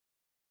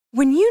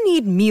When you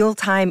need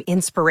mealtime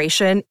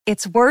inspiration,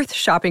 it's worth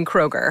shopping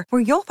Kroger,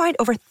 where you'll find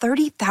over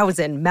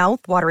 30,000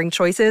 mouth-watering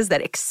choices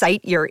that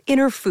excite your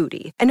inner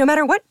foodie. And no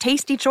matter what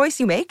tasty choice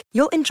you make,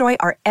 you'll enjoy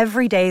our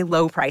everyday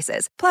low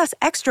prices, plus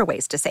extra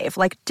ways to save,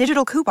 like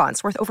digital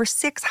coupons worth over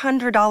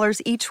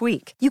 $600 each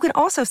week. You can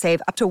also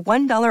save up to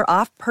 $1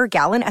 off per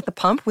gallon at the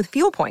pump with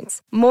fuel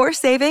points. More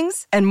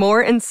savings and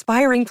more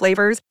inspiring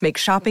flavors make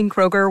shopping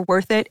Kroger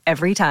worth it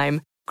every time.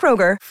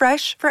 Kroger,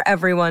 fresh for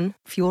everyone.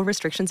 Fuel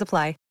restrictions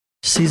apply.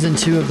 Season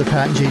 2 of the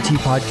Pat and JT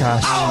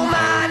podcast. Oh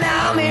man,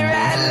 I'm here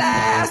at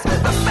last. The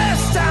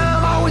best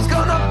time, always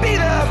gonna be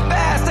the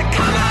best.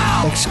 Come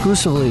on!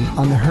 Exclusively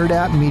on the Herd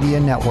App Media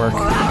Network. All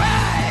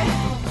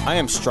right. I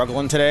am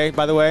struggling today,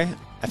 by the way.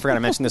 I forgot to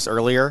mention this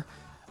earlier.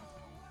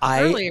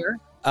 Earlier?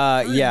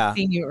 Yeah.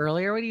 Seen you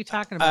earlier? What are you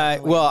talking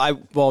about?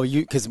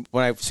 Because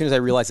as soon as I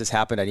realized this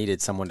happened, I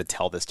needed someone to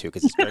tell this to.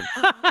 Because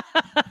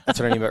that's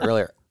what I mean about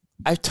earlier.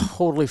 I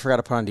totally forgot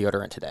to put on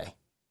deodorant today.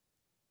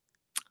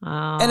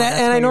 Oh, and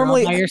I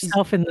normally by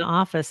yourself in the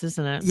office,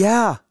 isn't it?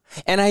 Yeah,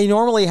 and I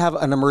normally have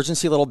an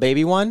emergency little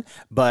baby one,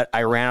 but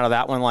I ran out of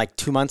that one like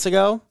 2 months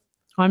ago.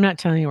 Well, I'm not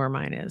telling you where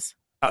mine is.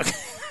 Okay.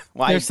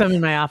 Well, There's some in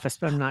my office,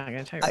 but I'm not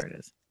going to tell you where it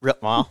is.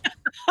 Well,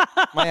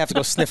 might have to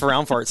go sniff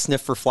around for it.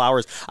 Sniff for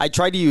flowers. I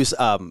tried to use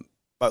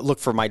look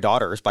for my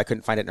daughter's, but I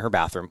couldn't find it in her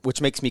bathroom,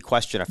 which makes me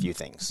question a few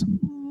things.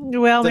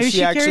 Well, maybe she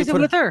carries it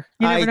with her.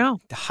 You never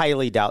know. I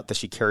highly doubt that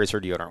she carries her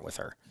deodorant with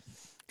her.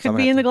 Could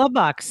be in the glove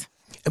box.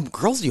 And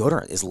girls'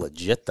 deodorant is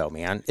legit, though,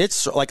 man.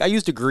 It's like I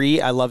use Degree.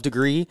 I love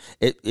Degree.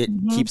 It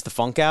keeps the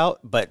funk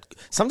out. But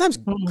sometimes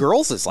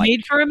girls is like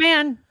made for a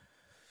man.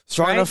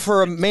 Strong enough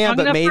for a man,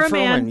 but made for a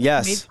woman.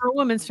 Yes. Made for a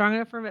woman, strong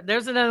enough for a man.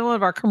 There's another one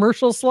of our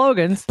commercial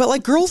slogans. But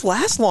like girls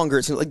last longer.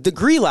 It seems like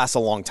Degree lasts a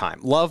long time.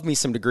 Love me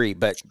some Degree.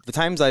 But the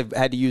times I've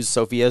had to use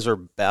Sophia's or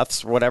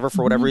Beth's or whatever,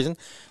 for whatever reason,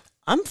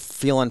 I'm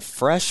feeling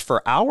fresh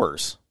for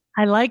hours.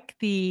 I like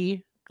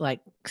the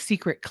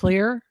Secret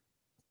Clear.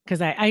 Because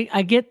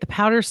I get the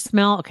powder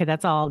smell. Okay,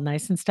 that's all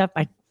nice and stuff.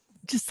 I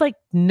just like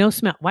no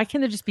smell. Why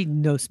can't there just be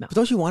no smell? But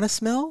don't you want to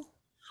smell?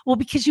 Well,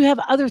 because you have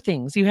other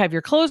things. You have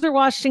your clothes are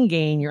washed and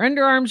Gain. Your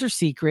underarms are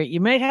Secret. You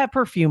might have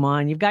perfume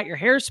on. You've got your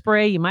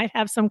hairspray. You might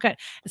have some kind.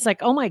 It's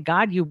like, oh my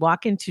God, you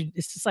walk into,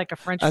 it's just like a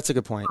French That's a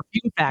good point.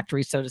 perfume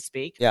factory, so to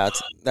speak. Yeah,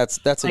 that's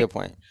a good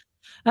point.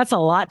 That's a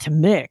lot to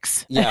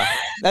mix. Yeah,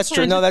 that's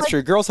true. No, that's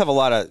true. Girls have a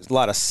lot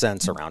of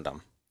scents around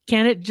them.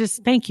 Can it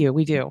just, thank you,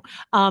 we do.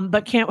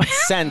 But can't we?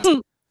 Scent.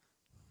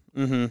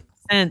 Mm-hmm.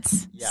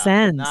 Sense.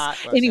 Not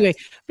anyway,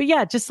 sense. but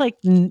yeah, just like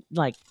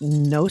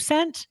no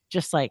scent,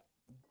 just like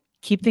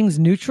keep things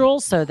neutral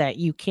so that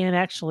you can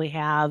actually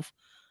have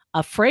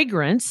a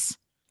fragrance.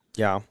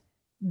 Yeah.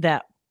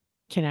 That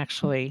you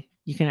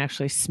can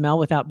actually smell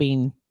without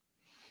being,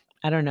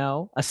 I don't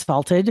know,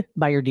 assaulted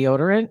by your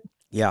deodorant.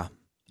 Yeah.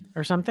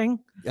 Or something.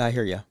 Yeah, I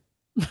hear you.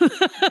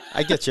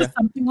 I get you.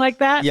 Something like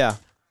that. Yeah.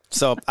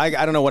 So I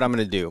don't know what I'm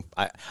going to do.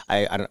 I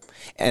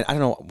don't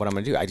know what I'm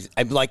going to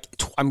do.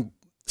 I'm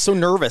so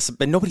nervous,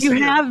 but nobody's You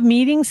here. have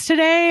meetings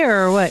today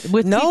or what?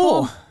 With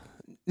people?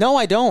 No,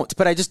 I don't.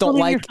 But I just don't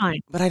like. You're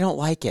fine. But I don't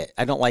like it.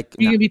 I don't like.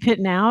 You're gonna be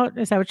pitting out.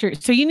 Is that what you're?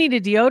 So you need a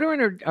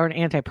deodorant or an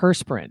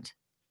antiperspirant?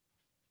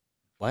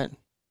 What?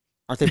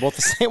 Aren't they both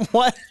the same?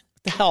 What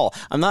the hell?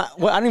 I'm not. I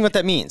don't even know what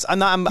that means. I'm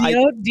not.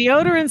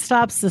 Deodorant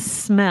stops the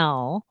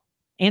smell.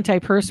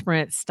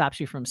 Antiperspirant stops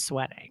you from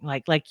sweating.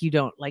 Like you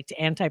don't like to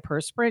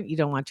antiperspirant. You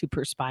don't want to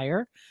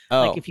perspire.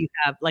 Oh. Like if you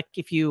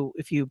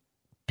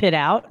pit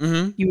out,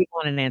 you would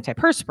want an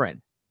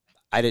antiperspirant.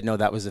 I didn't know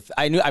that was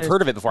I've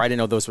heard of it before. I didn't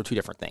know those were two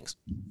different things.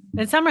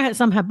 And some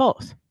have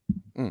both.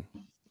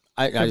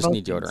 I just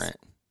need deodorant.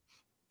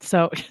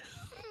 So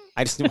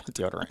I just want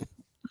deodorant.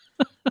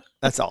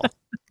 That's all.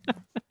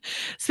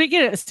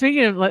 Speaking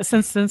of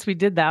since we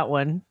did that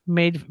one,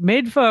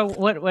 made for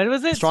what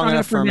was it? Strong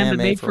enough for a man,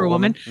 but made for a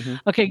woman. Mm-hmm.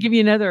 Okay, give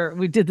you another.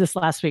 We did this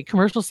last week.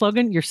 Commercial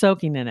slogan: "You're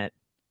soaking in it."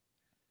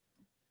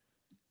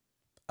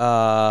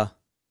 You're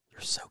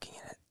soaking in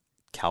it.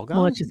 Calgon?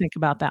 I'll let you think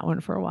about that one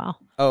for a while.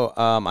 Oh,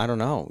 I don't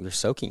know. You're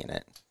soaking in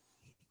it.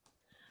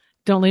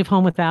 Don't leave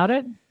home without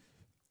it.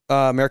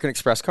 American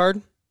Express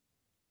card.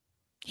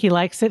 He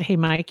likes it. Hey,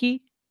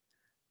 Mikey.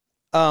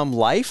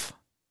 Life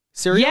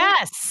cereal.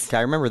 Yes. Okay,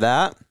 I remember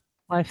that.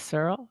 Life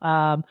cereal.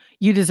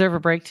 You deserve a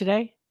break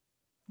today.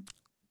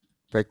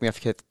 Break me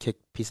off a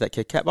piece of that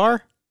Kit Kat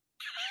bar.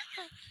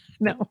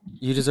 No.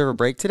 You deserve a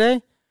break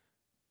today.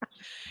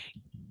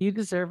 You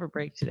deserve a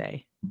break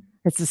today.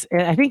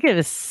 I think it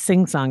was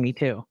sing-songy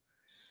too.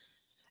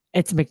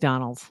 It's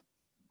McDonald's.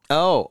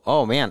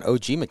 Oh man,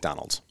 OG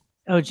McDonald's.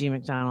 OG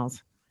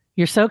McDonald's.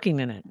 You're soaking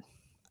in it.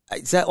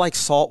 Is that like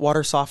salt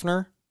water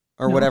softener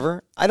or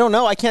whatever? I don't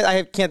know. I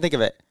can't think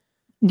of it.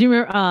 Do you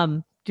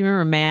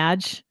remember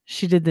Madge?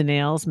 She did the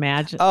nails.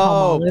 Madge.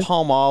 Oh,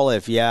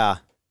 Palmolive. Yeah.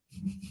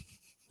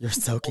 You're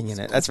soaking in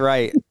it. That's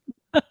right.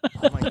 Oh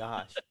my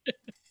gosh.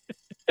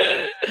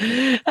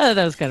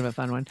 That was kind of a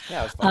fun one.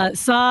 Yeah, it was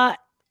fun.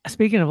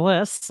 Speaking of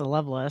lists, I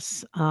love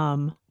lists.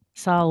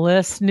 Saw a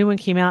list, new one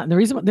came out, and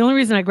the only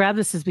reason I grabbed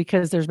this is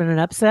because there's been an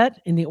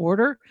upset in the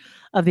order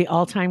of the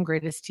all-time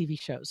greatest TV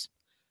shows.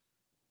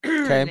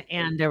 Okay.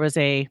 And there was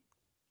a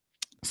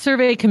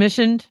survey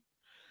commissioned,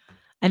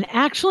 and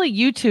actually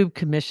YouTube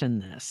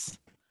commissioned this.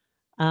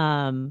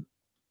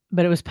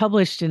 But it was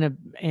published in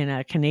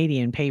a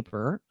Canadian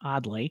paper,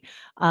 oddly.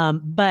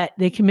 But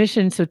they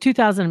commissioned, so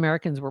 2,000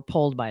 Americans were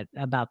polled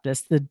about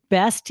this, the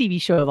best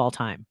TV show of all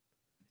time.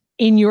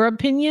 In your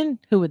opinion,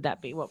 who would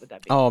that be? What would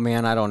that be? Oh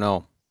man, I don't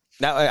know.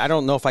 I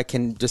don't know if I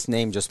can just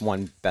name just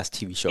one best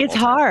TV show. It's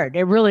hard.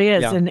 It really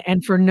is. Yeah.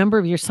 And for a number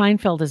of years,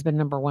 Seinfeld has been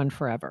number one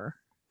forever.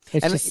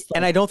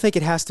 And I don't think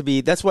it has to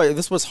be. That's why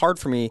this was hard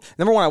for me.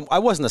 Number one, I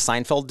wasn't a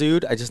Seinfeld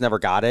dude. I just never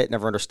got it,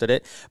 never understood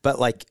it. But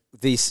like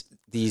these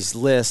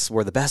lists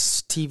were the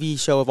best TV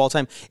show of all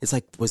time. It's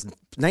like was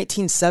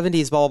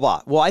 1970s, blah,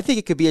 blah, blah. Well, I think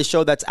it could be a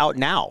show that's out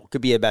now.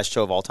 Could be a best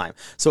show of all time.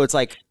 So it's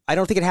like, I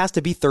don't think it has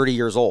to be 30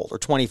 years old or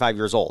 25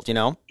 years old, you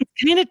know? It's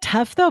kind of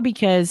tough though,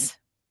 because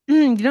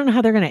you don't know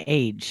how they're going to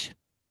age.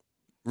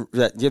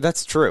 Yeah,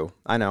 that's true.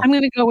 I know. I'm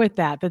going to go with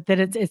that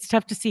it's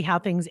tough to see how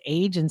things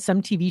age in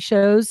some TV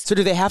shows. So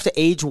do they have to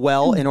age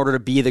well in order to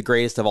be the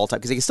greatest of all time?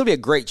 Because it can still be a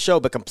great show,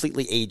 but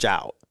completely age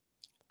out.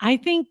 I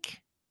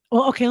think,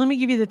 well, okay, let me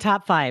give you the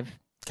top 5.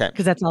 Okay.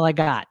 Because that's all I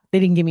got. They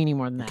didn't give me any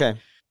more than that.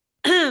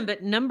 Okay.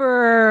 But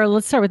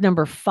let's start with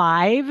number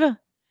 5,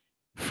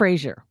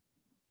 Frasier.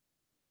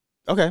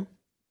 Okay.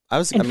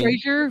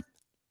 Frasier,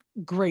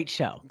 great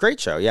show. Great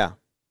show, yeah.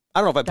 I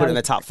don't know if I put it in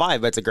the top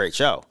 5, but it's a great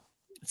show.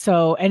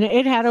 So, and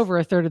it had over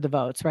a third of the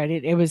votes, right?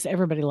 It was,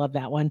 everybody loved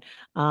that one.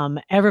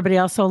 Everybody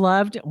also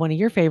loved one of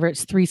your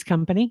favorites, Three's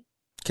Company.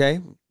 Okay.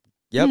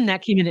 Yep.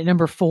 That came in at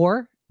number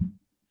 4.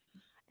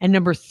 And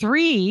number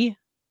 3,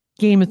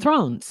 Game of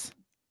Thrones.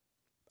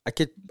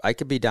 I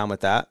could be down with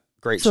that.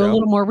 Great So show. a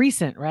little more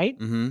recent, right?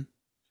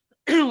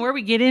 Mm-hmm. Where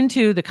we get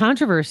into the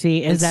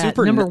controversy is that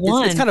number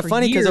 1. It's kind of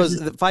funny because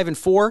those 5 and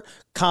 4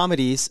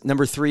 comedies,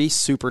 number 3,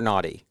 super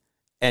naughty.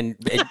 And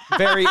it's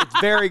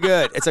very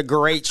good. It's a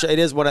great show.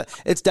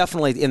 It's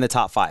definitely in the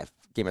top 5,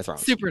 Game of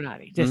Thrones. Super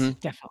naughty,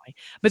 definitely.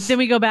 But then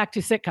we go back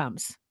to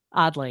sitcoms,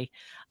 oddly.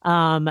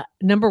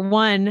 Number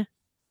 1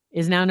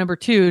 is now number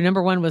 2.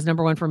 Number 1 was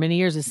number 1 for many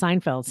years is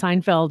Seinfeld.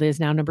 Seinfeld is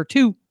now number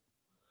 2.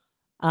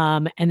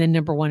 And then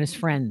number 1 is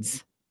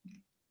Friends.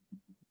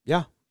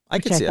 Yeah, I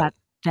could see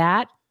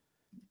it.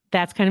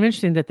 That's kind of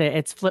interesting that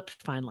it's flipped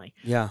finally.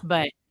 Yeah.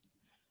 But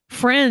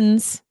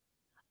Friends,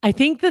 I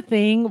think the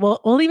thing, well,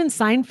 even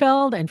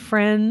Seinfeld and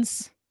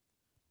Friends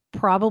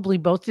probably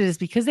both did is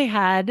because they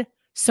had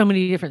so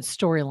many different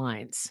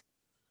storylines.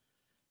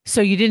 So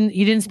you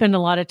didn't spend a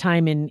lot of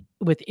time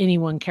with any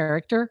one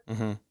character.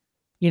 Mm-hmm.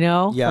 You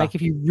know, yeah. Like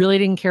if you really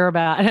didn't care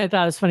about, and I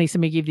thought it was funny,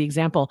 somebody gave the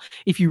example.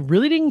 If you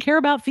really didn't care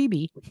about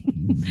Phoebe,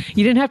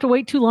 you didn't have to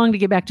wait too long to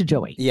get back to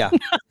Joey. Yeah.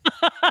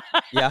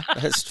 Yeah,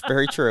 that's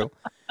very true.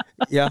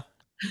 Yeah.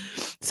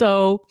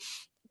 So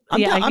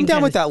I'm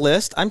down with that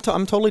list. I'm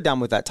totally down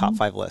with that top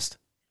 5 list.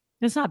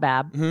 It's not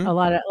bad. Mm-hmm. A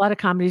lot of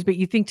comedies, but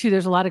you think too,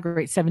 there's a lot of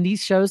great 70s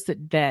shows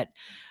that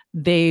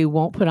they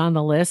won't put on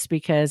the list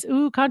because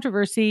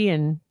controversy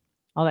and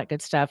all that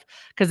good stuff.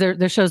 Because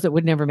they're shows that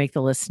would never make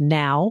the list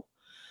now.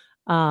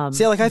 I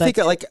think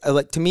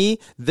to me,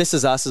 This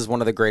Is Us is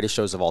one of the greatest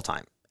shows of all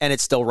time, and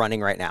it's still running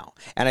right now.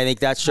 And I think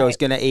that show is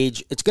going to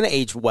age. It's going to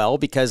age well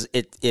because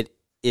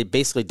it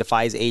basically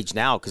defies age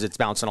now because it's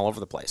bouncing all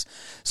over the place.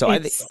 So I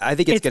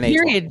think it's going to age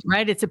well.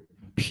 Right? It's a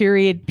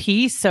period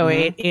piece, so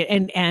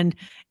and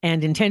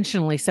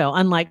intentionally so.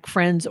 Unlike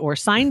Friends or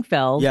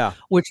Seinfeld,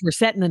 which were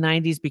set in the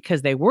 90s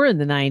because they were in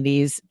the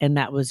 90s, and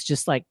that was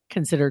just like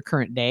considered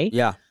current day.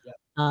 Yeah.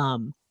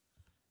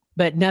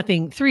 But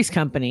nothing. Three's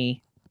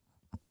Company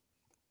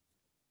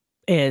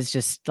is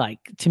just like,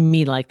 to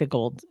me, like the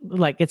gold,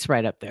 like it's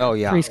right up there. Oh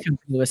yeah. Three's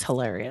Company was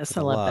hilarious.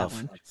 I love that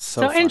one.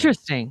 So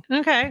interesting.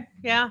 Okay.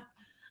 Yeah.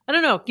 I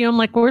don't know. I'm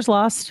like, where's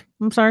Lost?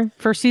 I'm sorry.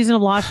 First season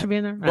of Lost should be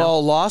in there.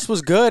 Well, Lost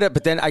was good,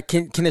 but then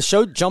can the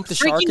show jump the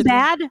shark? Breaking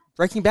Bad?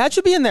 Breaking Bad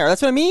should be in there.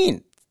 That's what I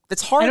mean.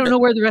 It's hard. I don't know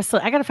where the rest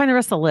of, I got to find the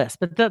rest of the list,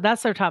 but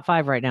that's their top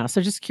 5 right now. So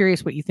just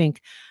curious what you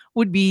think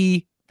would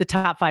be the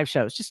top 5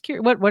 shows. Just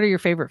curious, what are your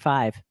favorite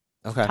 5?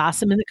 Okay. Toss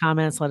them in the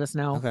comments. Let us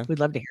know. Okay. We'd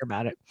love to hear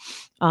about it.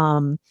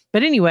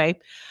 But anyway,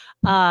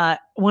 I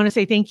want to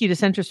say thank you to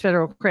Centrist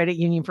Federal Credit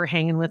Union for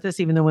hanging with us,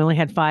 even though we only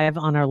had 5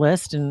 on our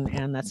list,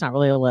 and that's not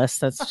really a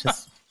list. That's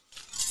just,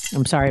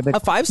 I'm sorry, but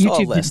a 5's still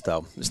a list,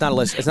 though. It's not a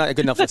list. It's not a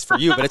good enough list for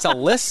you, but it's a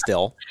list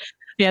still.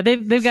 Yeah,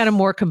 they've got a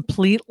more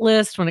complete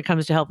list when it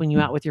comes to helping you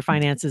out with your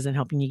finances and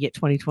helping you get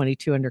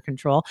 2022 under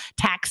control.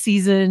 Tax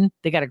season,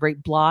 they got a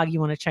great blog you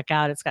want to check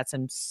out. It's got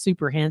some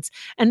super hints,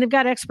 and they've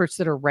got experts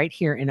that are right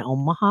here in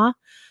Omaha.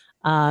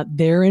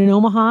 They're in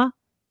Omaha,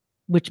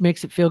 which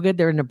makes it feel good.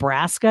 They're in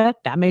Nebraska.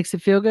 That makes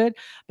it feel good.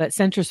 But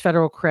Centrist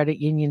Federal Credit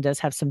Union does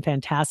have some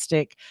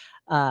fantastic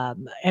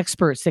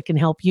experts that can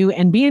help you.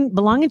 And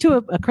belonging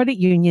to a credit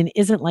union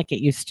isn't like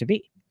it used to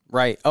be.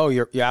 Right. Oh,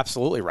 you're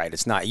absolutely right.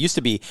 It's not. It used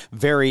to be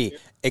very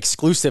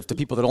exclusive to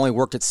people that only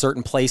worked at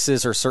certain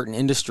places or certain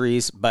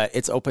industries, but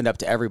it's opened up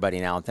to everybody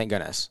now. And thank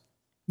goodness.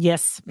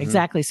 Yes,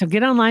 exactly. So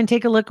get online,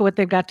 take a look at what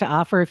they've got to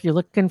offer. If you're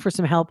looking for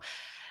some help,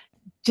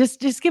 just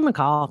give them a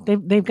call.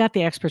 They've got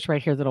the experts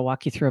right here that'll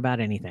walk you through about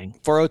anything.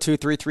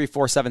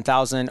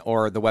 402-334-7000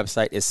 or the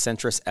website is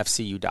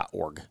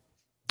centrusfcu.org.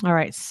 All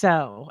right.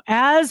 So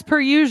as per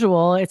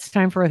usual, it's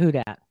time for a Who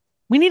Dat.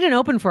 We need an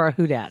open for our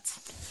Who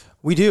Dats.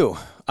 We do.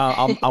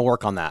 I'll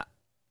work on that.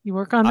 You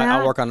work on that?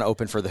 I'll work on an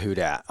open for the Who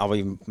Dat. I'll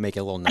even make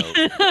a little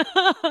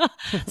note.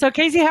 So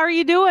Casey, how are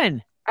you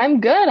doing?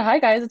 I'm good. Hi,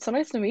 guys. It's so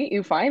nice to meet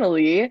you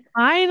finally.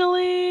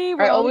 Finally.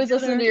 I always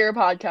listen to your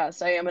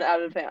podcast. I am an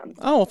avid fan.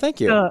 Oh, well,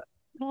 thank you.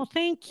 Well,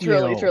 thank you.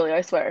 Truly,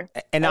 I swear.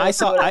 And I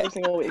saw listen to it every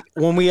single week.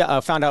 when we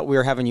found out we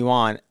were having you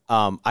on,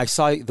 I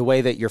saw the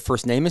way that your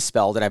first name is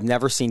spelled, and I've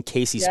never seen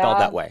Casey spelled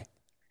that way.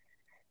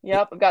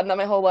 Yep, I've gotten that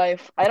my whole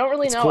life. I don't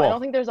really know. Cool. I don't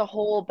think there's a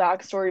whole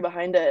backstory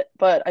behind it,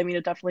 but I mean,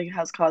 it definitely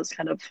has caused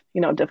kind of,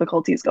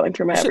 difficulties going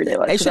through my everyday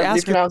life.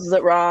 Everybody pronounces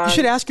it wrong. You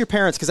should ask your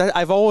parents, because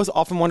I've always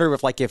often wondered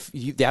if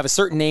they have a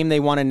certain name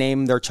they want to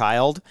name their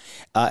child,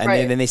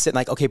 and then they sit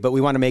like, okay, but we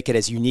want to make it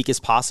as unique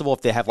as possible.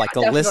 If they have like the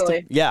list,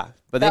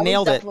 but they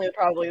nailed it. Definitely,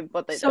 probably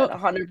what they did.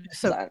 100%.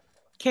 So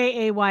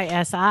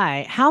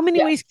Kaysi. How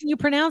many ways can you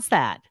pronounce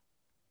that?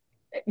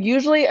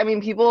 Usually, I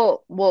mean,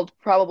 people will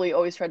probably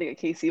always try to get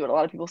Casey, but a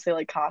lot of people say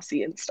like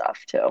Kasi and stuff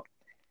too.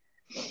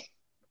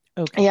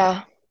 Okay.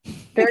 Yeah.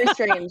 Very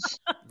strange.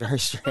 Very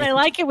strange. But I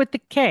like it with the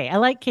K. I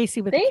like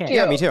Casey with the K. Thank you.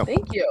 Yeah, me too.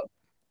 Thank you.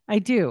 I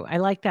do. I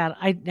like that.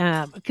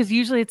 Because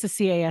usually it's a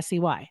Casey.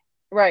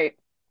 Right.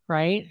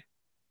 Right?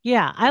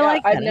 Yeah, I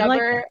like that.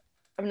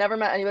 I've never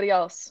met anybody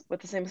else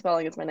with the same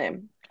spelling as my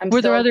name. Were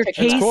there other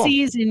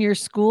Caseys in your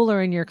school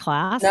or in your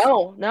class?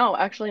 No,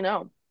 actually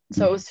no.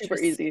 So it was super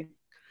easy.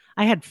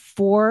 I had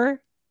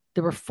 4.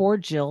 There were 4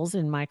 Jills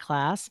in my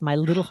class, my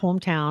little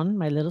hometown,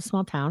 my little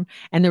small town,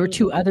 and there were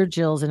 2 other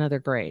Jills in other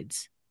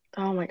grades.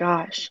 Oh my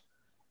gosh.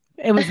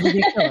 It was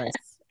ridiculous.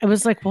 It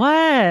was like, what?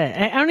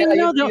 I don't even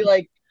know.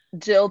 Like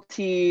Jill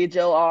T,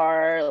 Jill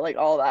R, like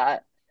all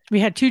that. We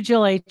had 2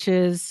 Jill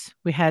H's.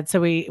 We had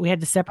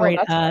to separate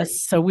us. Hard.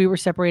 So we were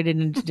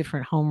separated into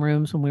different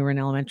homerooms when we were in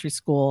elementary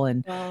school.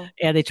 And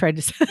they tried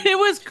to, it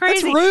was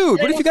crazy. That's rude.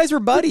 What if you guys were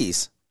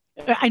buddies?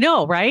 I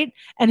know, right?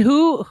 And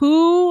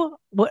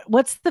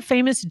what's the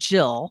famous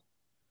Jill?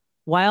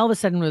 Why all of a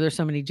sudden were there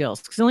so many Jills?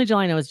 Because the only Jill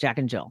I know is Jack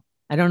and Jill.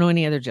 I don't know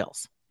any other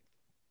Jills.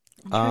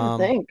 I'm trying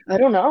to think. I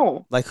don't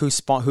know. Like who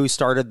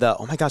started the,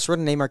 oh my gosh, we're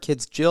going to name our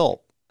kids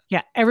Jill.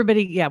 Yeah,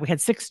 everybody. Yeah, we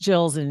had 6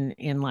 Jills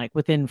in like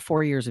within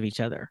 4 years of each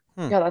other.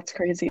 Yeah, that's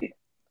crazy.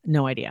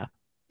 No idea.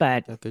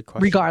 But good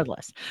question.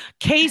 Regardless.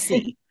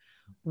 Casey,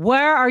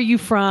 where are you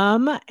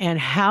from and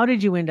how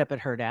did you end up at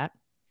Hurrdat?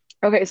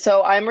 Okay,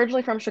 so I'm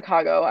originally from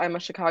Chicago. I'm a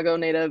Chicago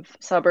native,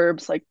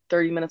 suburbs, like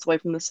 30 minutes away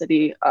from the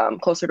city,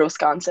 closer to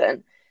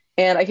Wisconsin.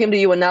 And I came to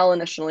UNL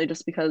initially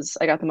just because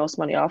I got the most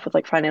money off with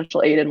like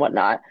financial aid and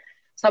whatnot.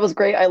 So that was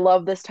great. I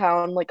love this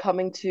town. Like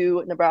coming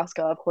to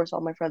Nebraska, of course,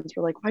 all my friends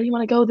were like, why do you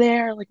want to go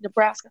there? Like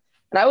Nebraska.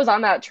 And I was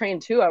on that train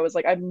too. I was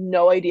like, I have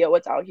no idea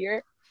what's out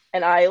here.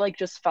 And I like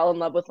just fell in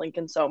love with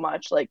Lincoln so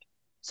much, like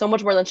so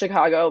much more than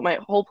Chicago. My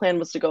whole plan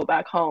was to go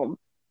back home.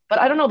 But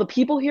I don't know, the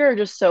people here are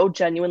just so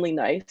genuinely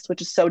nice, which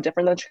is so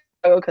different than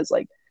Chicago because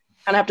like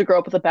kind of have to grow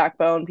up with a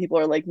backbone. People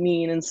are like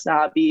mean and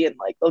snobby and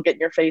like they'll get in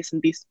your face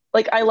and be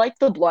like, I like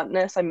the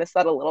bluntness. I miss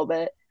that a little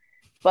bit.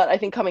 But I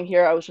think coming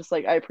here, I was just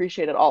like, I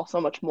appreciate it all so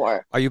much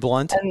more. Are you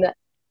blunt? And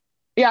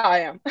yeah, I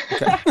am.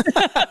 Okay.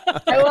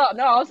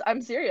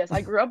 I'm serious.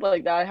 I grew up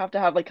like that. I have to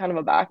have like kind of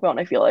a backbone,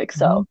 I feel like.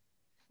 So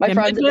my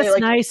friends,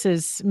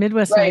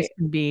 Midwest nice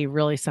can be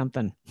really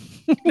something.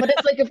 But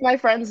it's like if my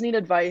friends need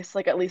advice,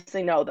 like at least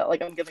they know that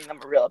like I'm giving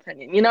them a real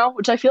opinion,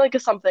 which I feel like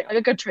is something like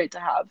a good trait to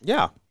have.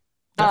 Yeah,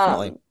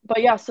 definitely.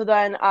 But yeah, so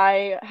then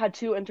I had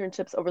 2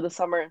 internships over the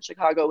summer in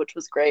Chicago, which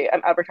was great.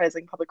 I'm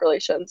advertising public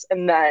relations,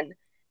 and then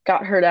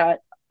got Hurrdat,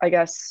 I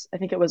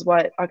think it was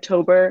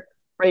October.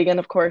 Reagan,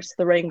 of course,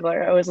 the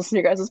Wrangler. I always listen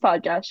to your guys'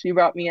 podcast. She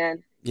brought me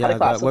in. Yeah,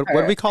 what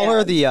do we call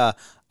her? The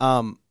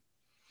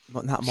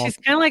she's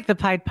kind of like the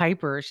Pied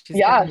Piper.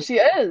 She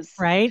is.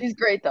 Right? She's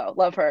great though.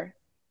 Love her.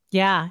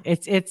 Yeah,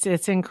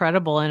 it's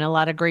incredible, and a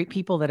lot of great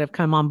people that have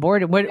come on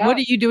board. What are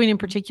you doing in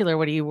particular?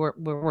 What are you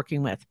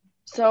working with?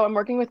 So I'm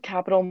working with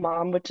Capital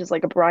Mom, which is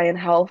like a Bryan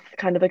Health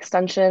kind of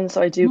extension.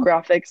 So I do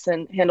graphics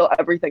and handle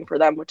everything for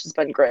them, which has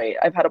been great.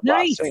 I've had a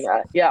blast doing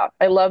that. Yeah,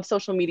 I love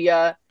social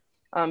media.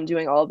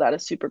 Doing all of that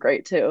is super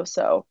great too.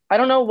 So I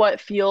don't know what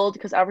field,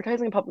 because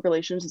advertising and public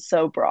relations is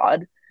so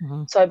broad.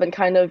 Mm-hmm. So I've been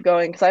kind of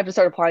going, because I have to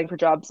start applying for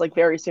jobs like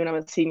very soon. I'm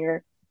a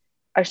senior.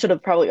 I should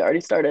have probably already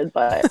started,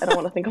 but I don't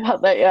want to think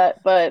about that yet.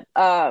 But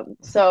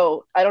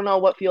so I don't know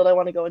what field I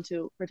want to go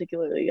into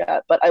particularly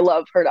yet, but I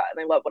love Hurrdat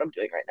and I love what I'm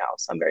doing right now.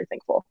 So I'm very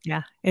thankful.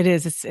 Yeah, it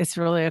is. It's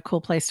really a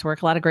cool place to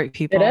work. A lot of great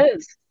people. It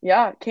is.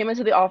 Yeah. Came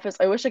into the office.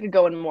 I wish I could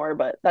go in more,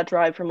 but that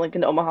drive from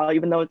Lincoln to Omaha,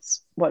 even though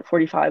it's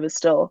 45 is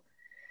still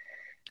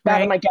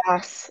bad on my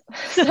gas.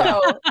 So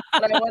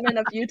but I went in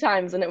a few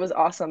times and it was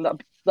awesome. The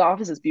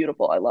office is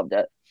beautiful. I loved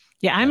it.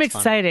 Yeah, I'm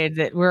excited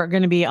that we're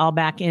going to be all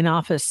back in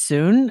office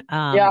soon.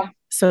 Yeah.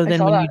 So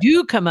then when you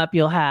do come up,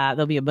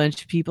 there'll be a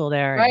bunch of people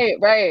there.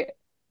 Right.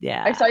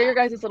 Yeah. I saw your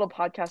guys' little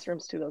podcast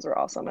rooms too. Those are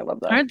awesome. I love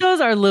that. Aren't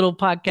those our little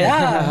podcasts?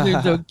 Yeah.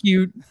 They're so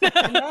cute.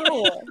 I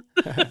know.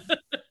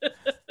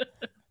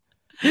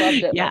 Loved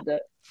it. Yeah. Loved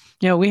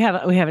it. We have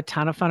a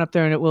ton of fun up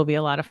there, and it will be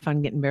a lot of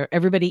fun getting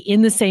everybody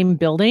in the same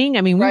building.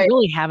 I mean, we Right.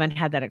 really haven't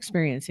had that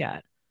experience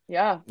yet.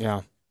 Yeah.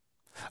 Yeah.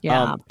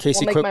 Yeah.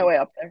 Casey, I'll make my way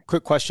up there.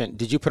 quick question.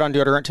 Did you put on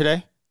deodorant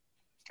today?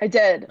 I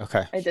did.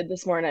 Okay. I did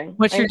this morning.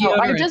 What's your I know.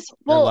 deodorant?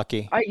 You're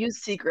lucky. I use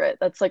Secret.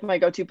 That's like my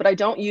go-to, but I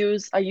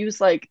use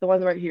like the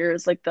one right here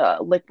is like the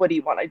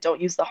liquidy one. I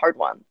don't use the hard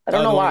one. I don't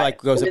Oh, know the one why. that, like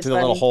goes It up has through the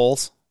little been-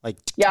 holes. Like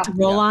Yeah. To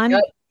roll on?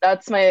 Yep.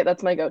 That's my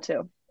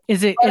go-to.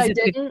 Is it? But Is I it?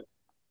 The, didn't.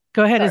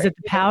 go ahead. Is sorry. it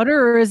the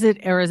powder or is it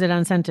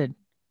unscented?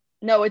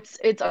 No, it's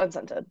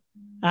unscented.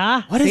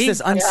 Ah, what is see?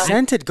 this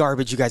unscented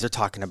garbage you guys are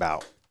talking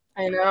about?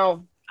 I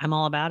know. I'm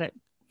all about it.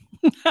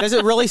 Does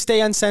it really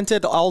stay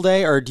unscented all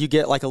day, or do you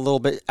get like a little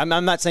bit? I'm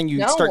not saying you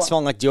No. start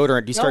smelling like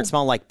deodorant. Do you start No.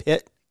 smelling like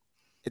pit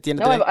at the end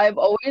No, of the day? I've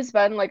always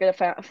been like a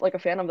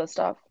fan of this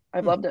stuff.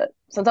 I've loved it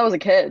since I was a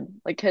kid,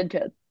 like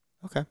kid.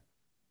 Okay.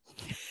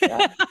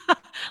 Yeah.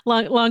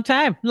 long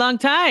time,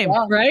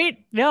 Yeah. right?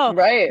 No,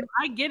 Right.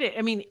 I get it.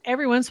 I mean,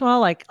 every once in a while,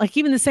 like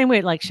even the same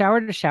way, like shower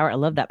to shower, I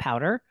love that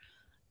powder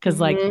because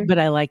Mhm. but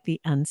I like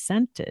the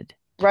unscented.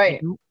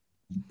 Right.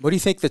 What do you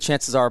think the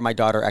chances are of my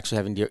daughter actually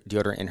having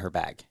deodorant in her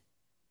bag?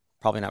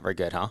 Probably not very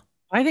good, huh?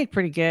 I think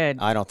pretty good.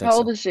 I don't think How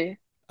old so. is she?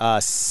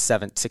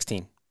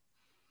 16.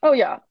 Oh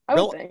yeah, I would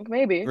Real- think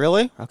maybe.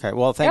 Really? Okay.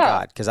 Well, thank Yeah.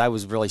 God, because I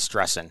was really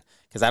stressing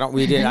because I don't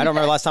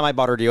remember last time I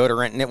bought her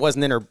deodorant and it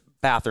wasn't in her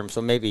bathroom,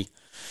 so maybe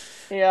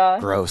Yeah.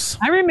 gross.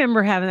 I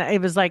remember having that.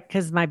 It was like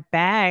because my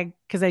bag,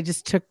 because I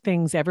just took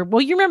things everywhere.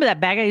 Well, you remember that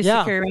bag I used Yeah.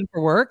 to carry around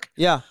for work?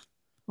 Yeah.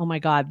 Oh my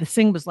God, this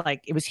thing was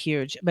like it was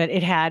huge, but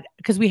it had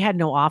because we had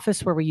no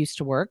office where we used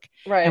to work,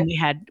 Right. and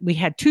we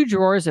had 2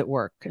 drawers at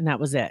work, and that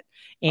was it.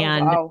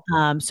 And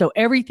wow. so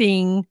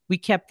everything we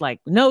kept like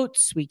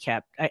notes,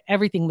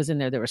 everything was in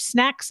there. There were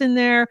snacks in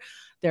there.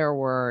 There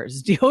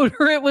was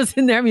deodorant was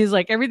in there. I mean, it's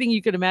like everything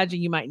you could imagine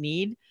you might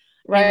need in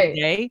a Right.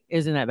 day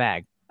is in that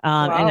bag.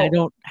 And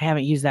Wow. I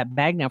haven't used that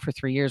bag now for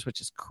 3 years,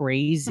 which is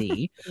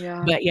crazy.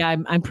 Yeah. But yeah,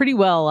 I'm pretty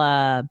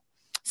well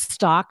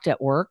stocked at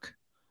work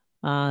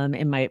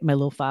in my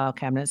little file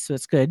cabinet, so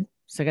it's good.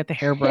 So I got the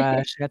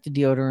hairbrush, I got the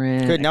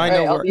deodorant, Good. Now I Right,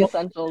 know all where. the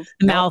essentials.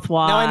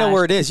 mouthwash. Now I know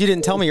where it is. You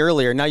didn't tell me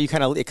earlier. Now it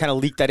kind of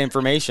leaked that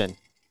information.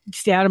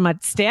 Stay out of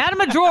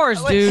my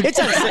drawers, dude.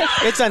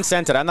 It's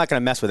unscented. I'm not going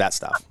to mess with that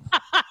stuff.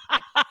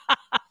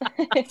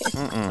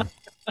 Mm-mm.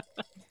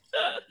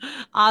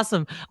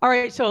 Awesome. All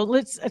right, so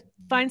let's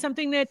find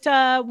something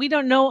that we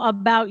don't know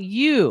about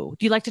you.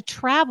 Do you like to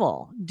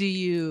travel?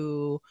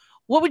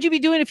 What would you be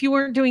doing if you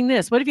weren't doing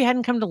this? What if you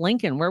hadn't come to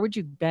Lincoln? Where would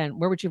you been?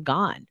 Where would you have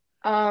gone?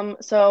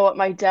 So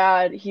my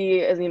dad, he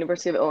is the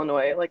University of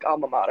Illinois, like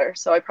alma mater.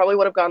 So I probably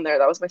would have gone there.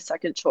 That was my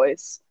second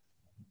choice.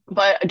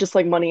 But just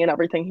like money and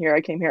everything here,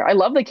 I came here. I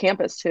love the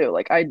campus too.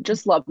 Like I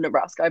just love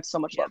Nebraska. I have so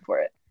much love for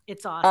it.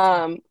 It's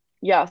awesome.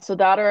 Yeah, so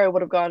that or I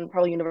would have gone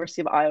probably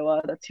University of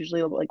Iowa. That's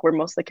usually like where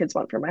most of the kids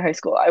went for my high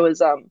school. I was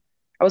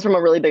from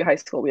a really big high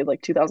school. We had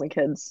like 2,000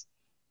 kids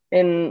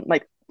in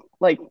like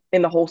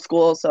in the whole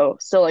school, so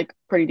still like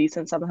pretty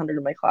decent, 700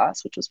 in my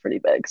class, which was pretty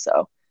big.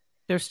 So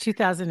There's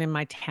 2,000 in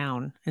my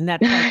town, and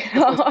that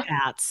was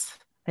Pat's.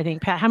 I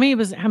think Pat. How many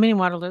in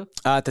Waterloo?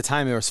 At the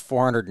time, there was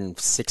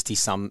 460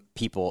 some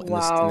people in the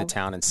Wow.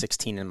 town and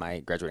 16 in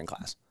my graduating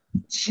class.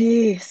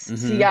 Jeez. Mhm.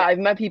 See, yeah, I've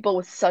met people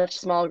with such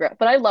small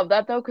but I love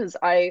that though, because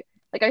I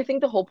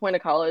think the whole point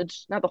of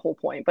college, not the whole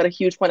point, but a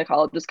huge point of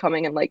college is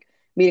coming and like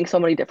meeting so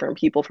many different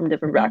people from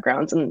different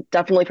backgrounds. And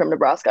definitely from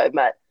Nebraska, I've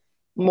met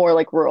more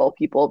like rural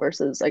people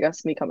versus I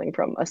guess me coming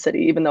from a city,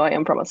 even though I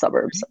am from a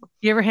suburb. So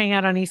You ever hang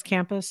out on East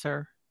Campus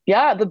or?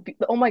 yeah,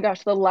 oh my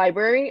gosh, the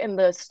library and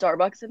the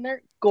Starbucks in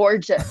there,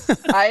 gorgeous.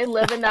 I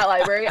live in that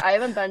library. I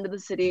haven't been to the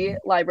city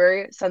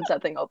library since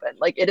that thing opened.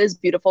 Like it is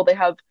beautiful. They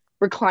have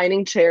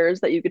reclining chairs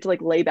that you get to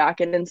like lay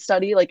back in and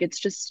study. Like it's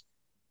just,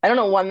 I don't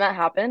know when that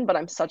happened, but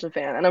I'm such a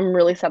fan, and I'm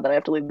really sad that I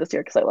have to leave this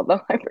year because I love the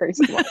library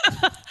so much.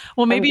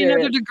 Well, maybe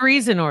another serious.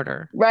 degree's in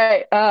order.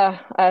 Right. I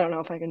don't know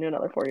if I can do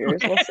another 4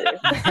 years. We'll see.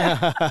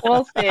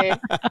 We'll see.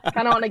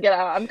 Kind of want to get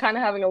out. I'm kind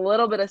of having a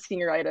little bit of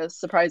senioritis,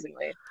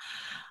 surprisingly.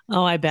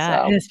 Oh, I bet.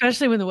 So- And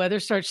especially when the weather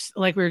starts,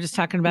 like we were just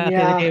talking about the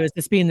Yeah. other day, was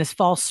this being this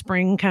fall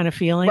spring kind of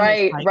feeling. It's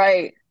Right, like,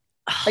 right.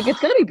 Like it's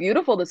gonna be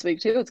beautiful this week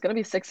too. It's gonna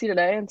be 60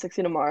 today and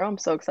 60 tomorrow. I'm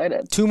so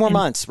excited. 2 more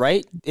months,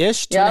 right?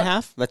 Ish, two and a Yep.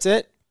 half. That's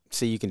it.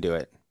 So you can do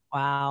it.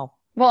 Wow.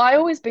 Well, I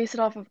always base it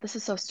off of this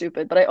is so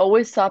stupid, but I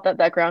always thought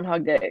that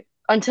Groundhog Day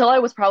until I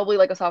was probably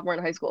like a sophomore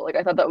in high school. Like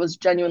I thought that was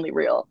genuinely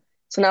real.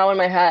 So now in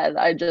my head,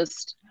 I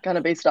just kind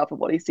of based it off of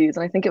what he sees,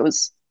 and I think it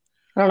was,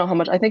 I don't know how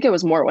much. I think it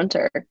was more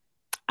winter.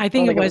 I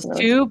think don't it think it was was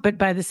too, but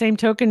by the same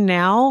token,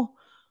 now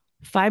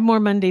 5 more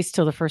Mondays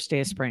till the first day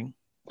of spring,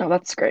 Oh,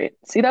 that's great.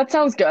 See, that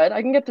sounds good.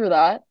 I can get through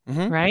that.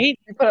 Mhm. right?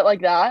 You put it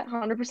like that,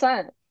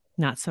 100%.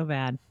 Not so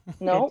bad.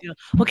 No, Good deal.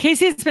 Well,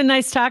 Casey, it's been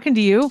nice talking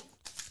to you.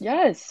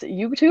 Yes,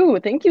 you too.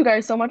 Thank you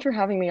guys so much for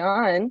having me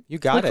on. You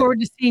got Look it. forward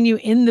to seeing you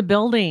in the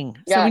building.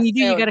 So Yes, when you do,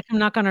 you soon. got to come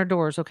knock on our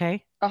doors,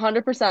 okay?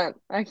 100%.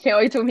 I can't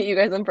wait to meet you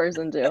guys in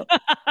person too.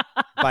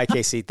 Bye,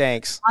 Casey.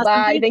 Thanks. Awesome.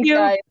 Bye. Thank Thanks, you.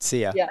 guys.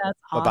 See ya. Yeah. That's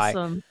Bye-bye.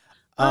 awesome.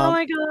 Oh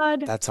my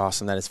God. That's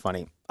awesome. That is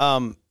funny.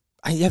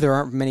 Yeah, there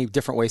aren't many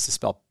different ways to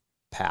spell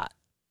Pat.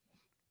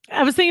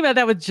 I was thinking about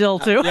that with Jill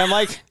too. Yeah, I'm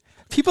like,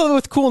 people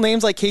with cool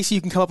names like Casey,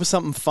 you can come up with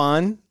something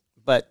fun,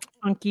 but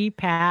Funky,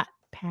 Pat.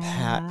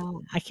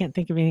 I can't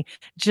think of any.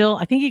 Jill,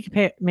 I think you could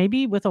pay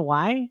maybe with a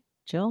Y.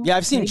 Jill? yeah,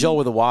 I've seen maybe? Jill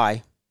with a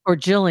Y. Or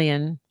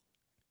Jillian.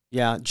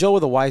 Yeah, Jill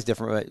with a Y is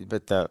different,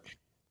 but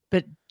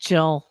But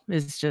Jill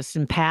is just,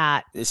 and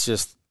Pat. it's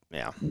just,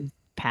 yeah,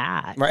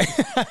 Pat. right.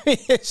 I mean,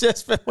 it's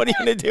just, what are you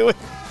going to do with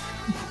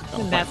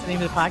And that's the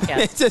name of the podcast.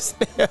 it's just,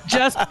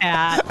 Just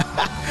Pat.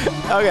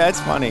 okay, that's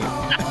funny. You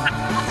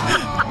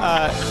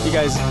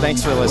guys,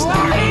 thanks for listening.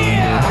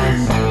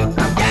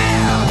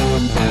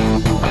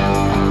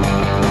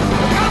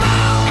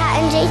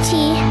 Pat and JT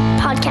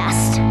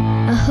Podcast,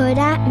 a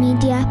Huda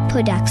Media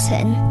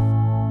Production.